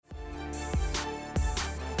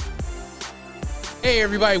Hey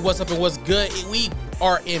everybody, what's up and what's good? We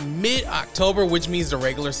are in mid-October, which means the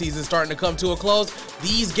regular season is starting to come to a close.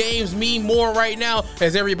 These games mean more right now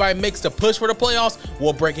as everybody makes the push for the playoffs.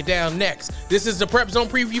 We'll break it down next. This is the Prep Zone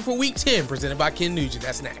preview for Week 10, presented by Ken Nugent.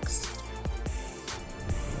 That's next.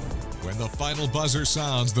 When the final buzzer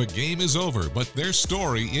sounds, the game is over, but their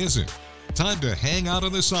story isn't. Time to hang out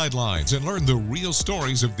on the sidelines and learn the real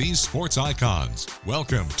stories of these sports icons.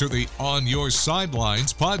 Welcome to the On Your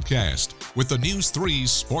Sidelines podcast with the News 3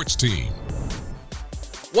 sports team.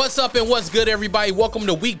 What's up and what's good, everybody? Welcome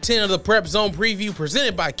to Week 10 of the Prep Zone preview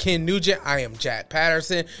presented by Ken Nugent. I am Jack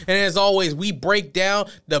Patterson, and as always, we break down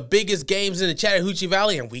the biggest games in the Chattahoochee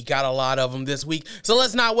Valley, and we got a lot of them this week. So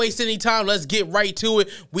let's not waste any time. Let's get right to it.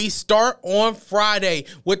 We start on Friday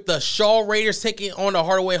with the Shaw Raiders taking on the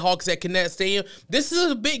Hardaway Hawks at Kinnett Stadium. This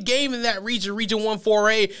is a big game in that region, Region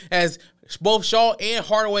 1-4A, as both Shaw and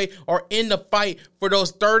Hardaway are in the fight for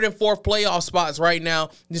those third and fourth playoff spots right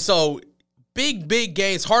now. So big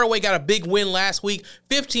games. Hardaway got a big win last week,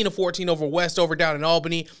 15-14 over Westover down in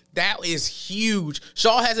Albany. That is huge.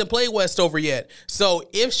 Shaw hasn't played Westover yet. So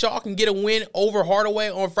if Shaw can get a win over Hardaway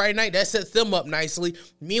on Friday night, that sets them up nicely.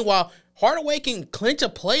 Meanwhile, Hardaway can clinch a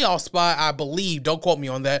playoff spot, I believe. Don't quote me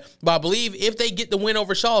on that. But I believe if they get the win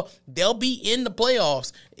over Shaw, they'll be in the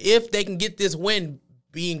playoffs if they can get this win,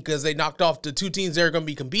 being because they knocked off the two teams they're going to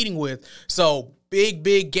be competing with. So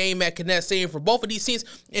big game at Kinnett Stadium for both of these teams,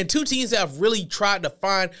 and two teams that have really tried to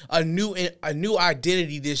find a new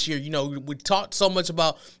identity this year. You know, we talked so much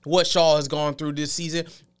about what Shaw has gone through this season,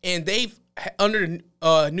 and they've under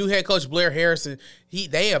new head coach Blair Harrison,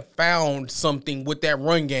 they have found something with that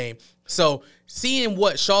run game. So seeing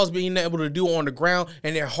what Shaw's being able to do on the ground,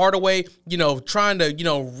 and then Hardaway, trying to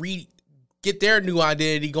get their new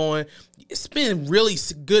identity going. It's been really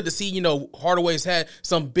good to see, Hardaway's had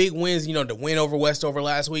some big wins, the win over Westover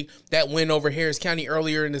last week, that win over Harris County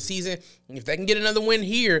earlier in the season. If they can get another win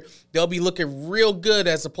here, they'll be looking real good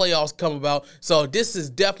as the playoffs come about. So this is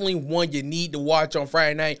definitely one you need to watch on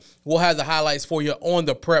Friday night. We'll have the highlights for you on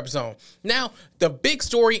the Prep Zone. Now, the big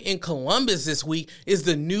story in Columbus this week is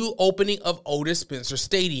the new opening of Otis Spencer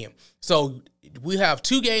Stadium. So we have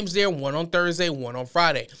two games there, one on Thursday, one on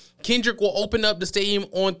Friday. Kendrick will open up the stadium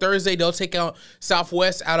on Thursday. They'll take out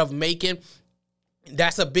Southwest out of Macon.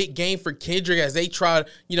 That's a big game for Kendrick as they try,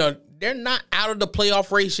 they're not out of the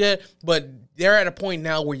playoff race yet, but they're at a point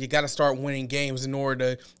now where you got to start winning games in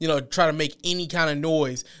order to, try to make any kind of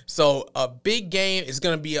noise. So a big game is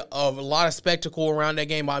going to be a lot of spectacle around that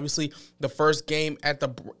game. Obviously, the first game at the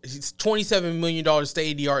 $27 million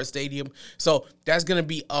state-of-the-art stadium. So that's going to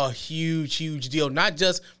be a huge deal, not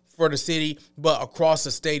just for the city, but across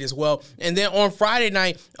the state as well. And then on Friday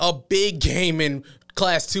night, a big game in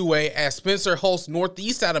Class 2A as Spencer hosts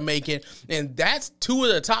Northeast out of Macon, and that's two of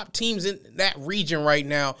the top teams in that region right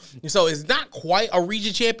now. So it's not quite a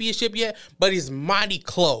region championship yet, but it's mighty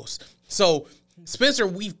close. So Spencer,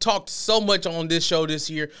 we've talked so much on this show this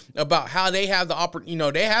year about how they have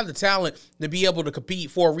they have the talent to be able to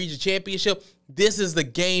compete for a region championship. This is the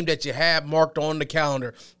game that you have marked on the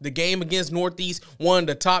calendar. The game against Northeast, one of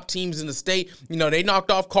the top teams in the state. They knocked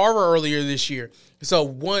off Carver earlier this year.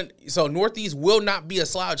 So Northeast will not be a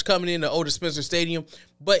slouch coming into Otis Spencer Stadium.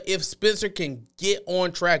 But if Spencer can get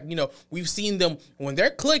on track, we've seen them when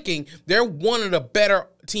they're clicking, they're one of the better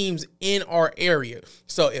teams in our area.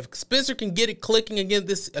 So if Spencer can get it clicking against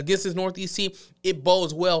this Northeast team, it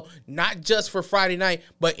bodes well, not just for Friday night,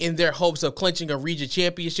 but in their hopes of clinching a region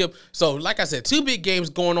championship. So like I said, two big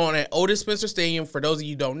games going on at Otis Spencer Stadium. For those of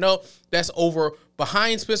you who don't know, that's over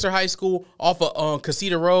behind Spencer High School off of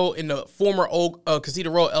Casita Road in the former old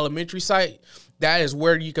Casita Road Elementary site. That is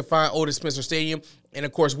where you can find Otis Spencer Stadium. And,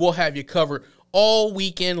 of course, we'll have you covered all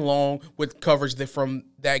weekend long with coverage from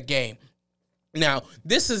that game. Now,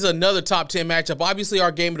 this is another top 10 matchup. Obviously,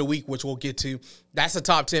 our game of the week, which we'll get to, that's a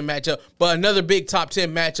top 10 matchup. But another big top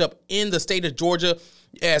 10 matchup in the state of Georgia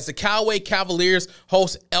as the Callaway Cavaliers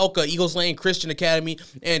host Elka, Eagles Lane Christian Academy.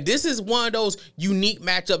 And this is one of those unique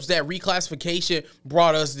matchups that reclassification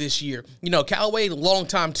brought us this year. Callaway,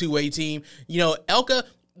 longtime 2A team. Elka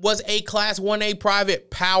was a Class 1A private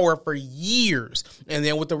power for years. And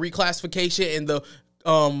then with the reclassification and the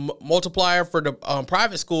multiplier for the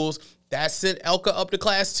private schools, that sent Elka up to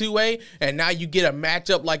Class 2A, and now you get a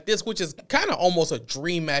matchup like this, which is kind of almost a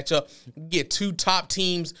dream matchup. You get two top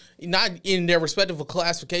teams, not in their respective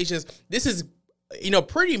classifications. This is,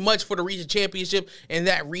 pretty much for the region championship in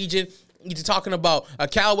that region. You're talking about a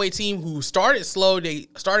Callaway team who started slow. They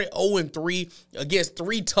started 0-3 against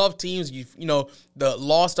three tough teams. The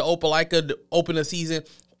loss to Opelika to open the season,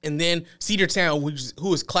 And then Cedartown,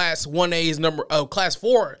 who is Class 1A's Class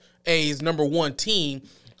 4A's number one team.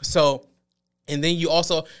 So, and then you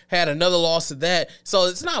also had another loss to that. So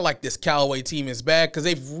it's not like this Callaway team is bad because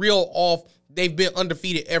they've been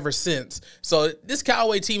undefeated ever since. So this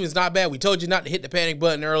Callaway team is not bad. We told you not to hit the panic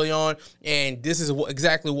button early on, and this is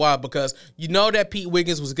exactly why, because you know that Pete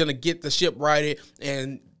Wiggins was going to get the ship righted,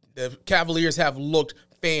 and the Cavaliers have looked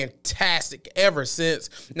fantastic ever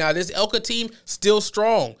since. Now, this Elka team still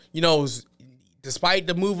strong. Despite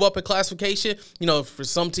the move up in classification, for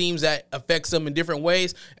some teams that affects them in different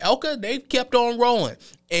ways, Elka, they've kept on rolling.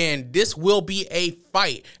 And this will be a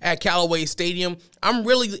fight at Callaway Stadium. I'm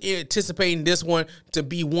really anticipating this one to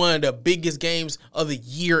be one of the biggest games of the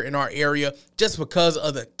year in our area just because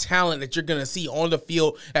of the talent that you're going to see on the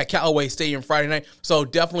field at Callaway Stadium Friday night. So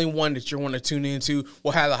definitely one that you want to tune into.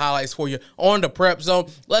 We'll have the highlights for you on the Prep Zone.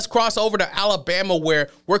 Let's cross over to Alabama, where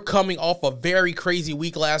we're coming off a very crazy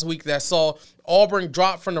week last week that saw Auburn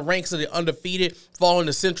drop from the ranks of the undefeated, falling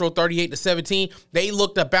to Central 38-17. They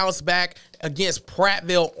looked to bounce back against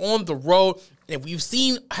Prattville on the road. And we've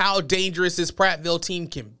seen how dangerous this Prattville team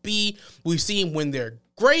can be. We've seen when they're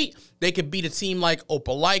great, they can beat a team like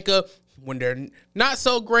Opelika. When they're not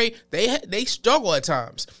so great, they struggle at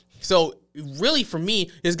times. So really, for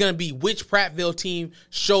me, it's going to be which Prattville team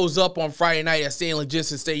shows up on Friday night at Stanley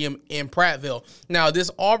Jensen Stadium in Prattville. Now,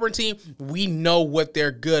 this Auburn team, we know what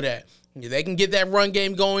they're good at. If they can get that run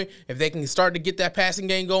game going, if they can start to get that passing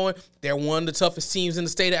game going, they're one of the toughest teams in the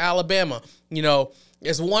state of Alabama.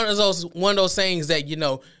 It's one of those sayings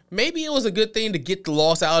that, maybe it was a good thing to get the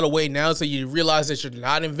loss out of the way now so you realize that you're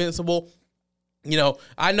not invincible.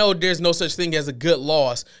 I know there's no such thing as a good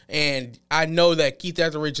loss, and I know that Keith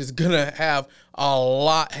Etheridge is going to have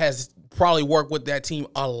has probably worked with that team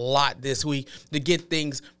a lot this week to get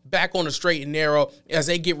things back on the straight and narrow as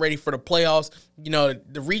they get ready for the playoffs.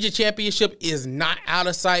 The region championship is not out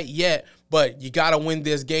of sight yet, but you got to win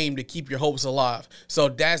this game to keep your hopes alive. So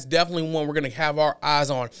that's definitely one we're going to have our eyes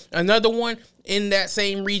on. Another one in that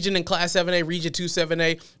same region in Class 7A, Region 2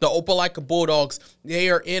 7A, the Opelika Bulldogs, they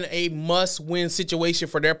are in a must-win situation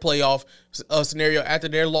for their playoff scenario after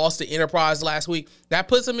their loss to Enterprise last week. That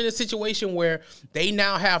puts them in a situation where they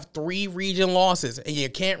now have 3 region losses, and you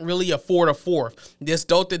can't really afford a fourth. This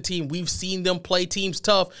Dothan team, we've seen them play teams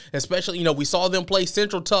tough, especially, we saw them play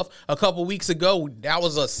Central tough a couple weeks ago. That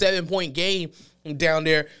was a 7-point game down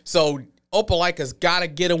there. So Opelika's got to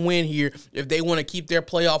get a win here if they want to keep their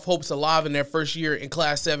playoff hopes alive in their first year in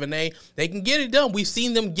Class 7A. They can get it done. We've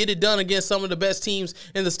seen them get it done against some of the best teams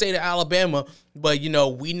in the state of Alabama. But,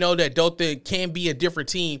 we know that Dothan can be a different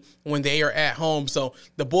team when they are at home. So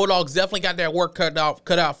the Bulldogs definitely got their work cut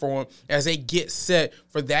out for them as they get set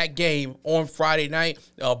for that game on Friday night.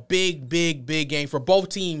 A big, big, big game for both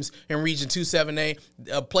teams in Region 2 7A.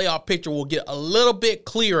 The playoff picture will get a little bit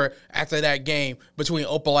clearer after that game between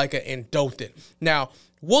Opelika and Dothan. Now,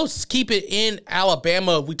 we'll keep it in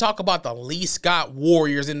Alabama. We talk about the Lee Scott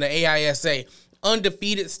Warriors in the AISA.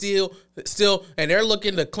 Undefeated still, and they're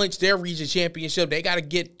looking to clinch their region championship. They got to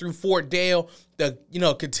get through Fort Dale to,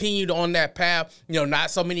 continued on that path. Not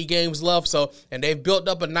so many games left. And they've built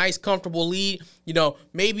up a nice, comfortable lead.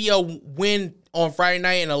 Maybe a win on Friday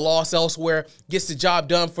night and a loss elsewhere gets the job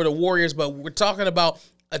done for the Warriors. But we're talking about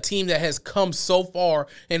a team that has come so far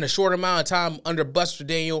in a short amount of time under Buster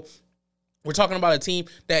Daniel. We're talking about a team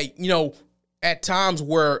that, at times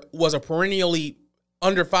was a perennially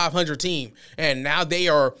under 500 team, and now they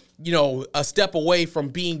are, a step away from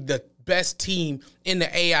being the best team in the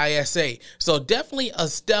AISA. So definitely a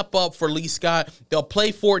step up for Lee Scott. They'll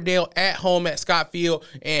play Fort Dale at home at Scott Field,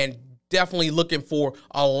 and definitely looking for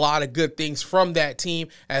a lot of good things from that team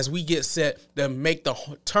as we get set to make the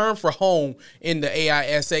turn for home in the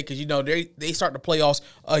AISA, because they start the playoffs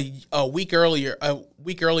a week earlier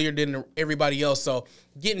than everybody else. So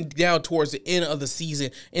getting down towards the end of the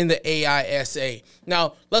season in the AISA.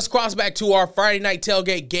 Now, let's cross back to our Friday night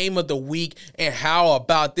tailgate game of the week. And how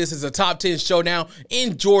about this is a top 10 showdown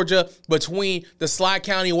in Georgia between the Sly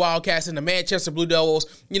County Wildcats and the Manchester Blue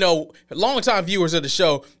Devils. Longtime viewers of the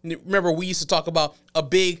show, remember we used to talk about a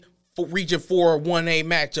big Region 4 1A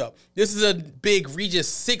matchup. This is a big Region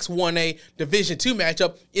 6 1A Division 2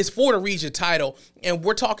 matchup. It's for the region title, and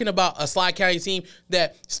we're talking about a Sly County team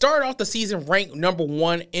that started off the season ranked number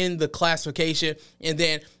 1 in the classification, and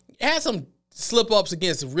then had some slip-ups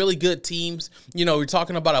against really good teams. We're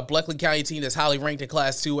talking about a Bleckley County team that's highly ranked in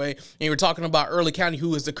Class 2A, and we're talking about Early County,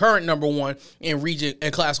 who is the current number 1 in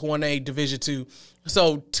Class 1A Division 2.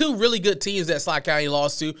 So 2 really good teams that Sly County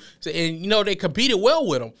lost to, and they competed well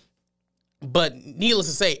with them. But needless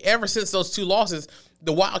to say, ever since those 2 losses,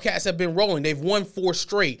 the Wildcats have been rolling. They've won 4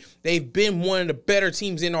 straight. They've been one of the better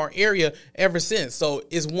teams in our area ever since. So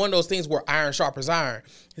it's one of those things where iron sharpens iron.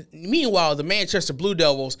 Meanwhile, the Manchester Blue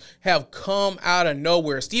Devils have come out of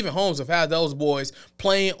nowhere. Stephen Holmes have had those boys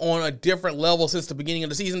playing on a different level since the beginning of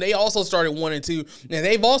the season. They also started 1-2, and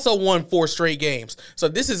they've also won 4 straight games. So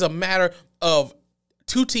this is a matter of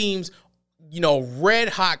 2 teams, red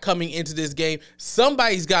hot coming into this game.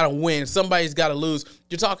 Somebody's got to win. Somebody's got to lose.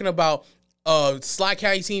 You're talking about Sly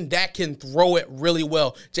County team that can throw it really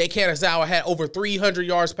well. Jay Kanazawa had over 300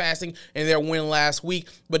 yards passing in their win last week.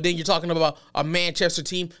 But then you're talking about a Manchester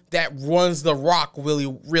team that runs the rock really,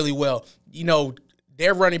 really well.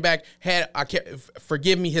 Their running back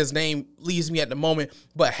forgive me, his name leaves me at the moment,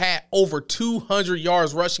 but had over 200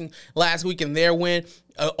 yards rushing last week in their win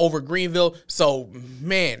over Greenville. So,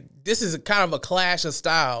 man, this is kind of a clash of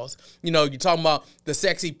styles. You're talking about the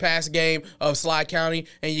sexy pass game of Sly County,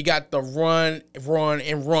 and you got the run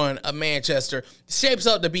of Manchester. It shapes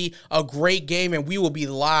up to be a great game, and we will be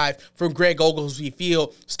live from Greg Oglesby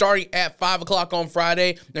Field starting at 5 o'clock on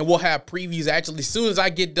Friday, and we'll have previews. Actually, as soon as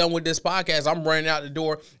I get done with this podcast, I'm running out the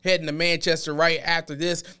door, heading to Manchester right after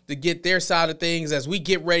this to get their side of things as we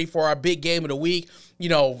get ready for our big game of the week.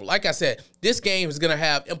 Like I said, this game is going to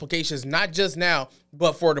have implications not just now,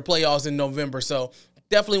 but for the playoffs in November. So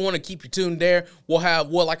definitely want to keep you tuned there.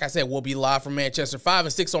 Like I said, we'll be live from Manchester 5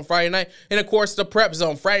 and 6 on Friday night. And, of course, the Prep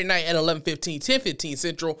Zone Friday night at 11:15, 10:15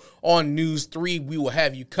 Central on News 3. We will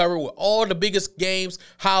have you covered with all the biggest games,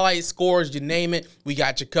 highlights, scores, you name it. We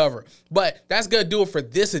got you covered. But that's going to do it for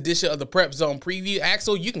this edition of the Prep Zone Preview.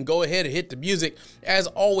 Axel, you can go ahead and hit the music. As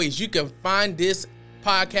always, you can find this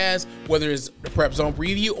podcast, whether it's the Prep Zone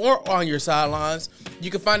Preview or On Your Sidelines. You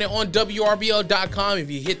can find it on WRBL.com if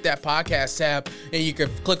you hit that podcast tab, and you can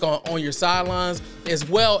click on Your Sidelines, as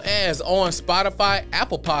well as on Spotify,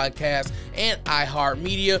 Apple Podcasts, and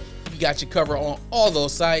iHeartMedia. We got you covered on all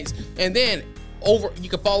those sites. And then you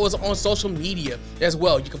can follow us on social media as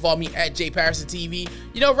well. You can follow me at Jay Patterson TV.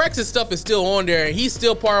 Rex's stuff is still on there, and he's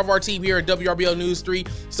still part of our team here at WRBL News 3.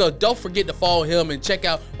 So don't forget to follow him and check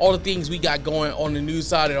out all the things we got going on the news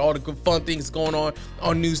side and all the good fun things going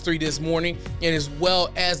on News 3 this morning, and as well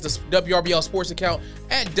as the WRBL Sports account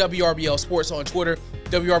at WRBL Sports on Twitter,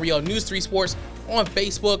 WRBL News 3 Sports on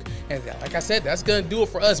Facebook. And like I said, that's going to do it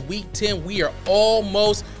for us. Week 10, we are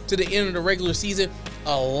almost to the end of the regular season.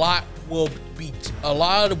 A lot of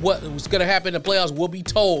what was going to happen in the playoffs will be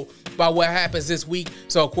told by what happens this week.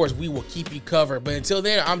 So, of course, we will keep you covered. But until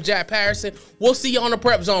then, I'm Jack Patterson. We'll see you on the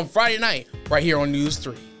Prep Zone Friday night right here on News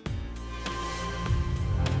 3.